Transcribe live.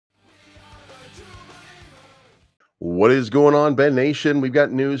What is going on, Ben Nation? We've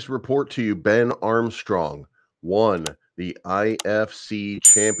got news to report to you. Ben Armstrong won the IFC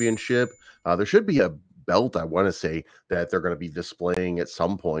Championship. There should be a belt, I want to say, that they're going to be displaying at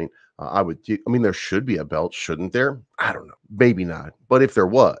some point. I mean, there should be a belt, shouldn't there? I don't know. Maybe not. But if there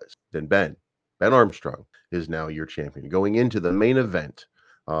was, then Ben Armstrong is now your champion. Going into the main event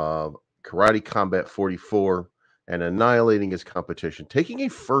of Karate Combat 44 and annihilating his competition, taking a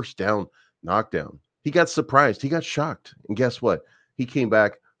first down knockdown. He got surprised. He got shocked. And guess what? He came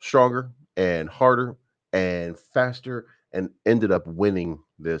back stronger and harder and faster and ended up winning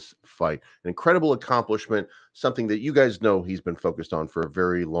this fight. An incredible accomplishment, something that you guys know he's been focused on for a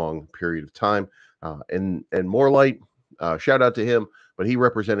very long period of time. And more light, shout out to him, but he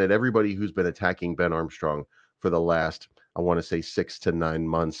represented everybody who's been attacking Ben Armstrong for the last, I want to say, 6 to 9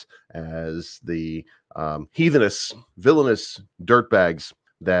 months as the heathenous, villainous dirtbags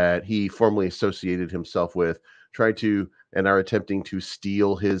that he formerly associated himself with, tried to and are attempting to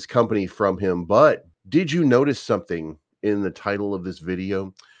steal his company from him. But did you notice something in the title of this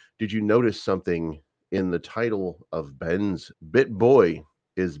video? Did you notice something in the title of Ben's Bitboy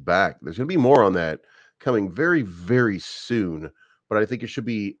is back? There's going to be more on that coming very, very soon. But I think it should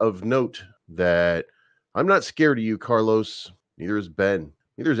be of note that I'm not scared of you, Carlos. Neither is Ben.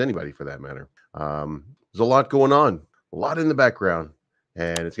 Neither is anybody for that matter. There's a lot going on, a lot in the background,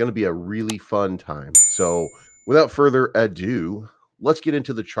 and it's going to be a really fun time. So without further ado, let's get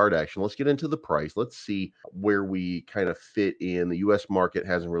into the chart action. Let's get into the price. Let's see where we kind of fit in. The U.S. market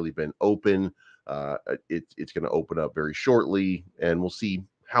hasn't really been open. It's going to open up very shortly, and we'll see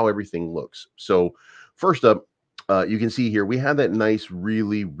how everything looks. So first up, you can see here, we had that nice,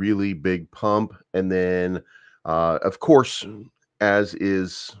 really, really big pump. And then, of course, as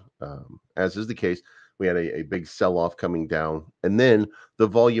is the case, we had a big sell-off coming down. And then the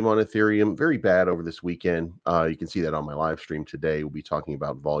volume on Ethereum, very bad over this weekend. You can see that on my live stream today. We'll be talking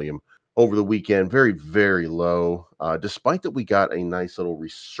about volume over the weekend. Very, very low, despite that we got a nice little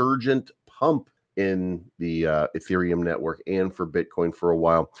resurgent pump in the Ethereum network and for Bitcoin for a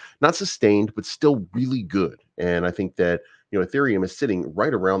while. Not sustained, but still really good. And I think that, Ethereum is sitting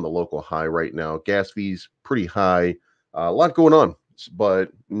right around the local high right now. Gas fees pretty high. A lot going on,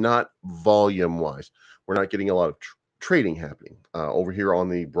 but not volume wise. We're not getting a lot of trading happening over here on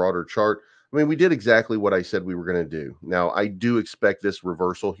the broader chart. I mean, we did exactly what I said we were going to do. Now, I do expect this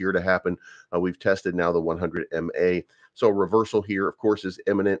reversal here to happen. We've tested now the 100 MA. So reversal here, of course, is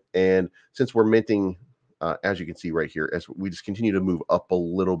imminent. And since we're minting, as you can see right here, as we just continue to move up a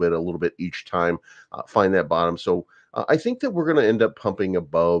little bit each time, find that bottom. So I think that we're going to end up pumping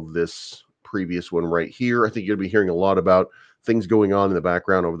above this previous one right here. I think you'll be hearing a lot about things going on in the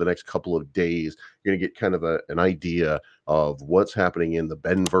background over the next couple of days. You're going to get kind of an idea of what's happening in the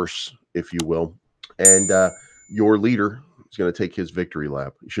Benverse, if you will. And your leader is going to take his victory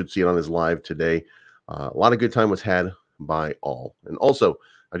lap. You should see it on his live today. A lot of good time was had by all. And also,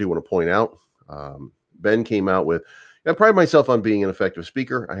 I do want to point out, Ben came out with, I pride myself on being an effective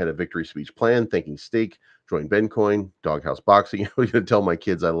speaker. I had a victory speech planned, thanking Stake, join Bencoin, Doghouse Boxing. I'm going to tell my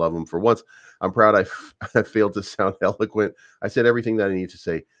kids I love them for once. I'm proud I failed to sound eloquent. I said everything that I need to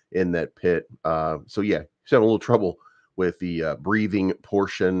say in that pit. So yeah, just having a little trouble with the breathing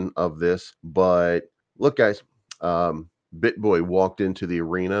portion of this. But look, guys, Bitboy walked into the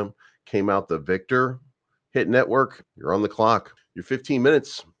arena, came out the victor, hit network. You're on the clock. Your 15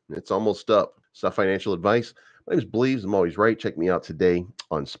 minutes. It's almost up. It's not financial advice. My name is Bleaves. I'm always right. Check me out today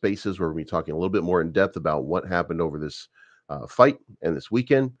on Spaces, where we'll be talking a little bit more in depth about what happened over this fight and this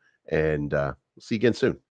weekend. And see you again soon.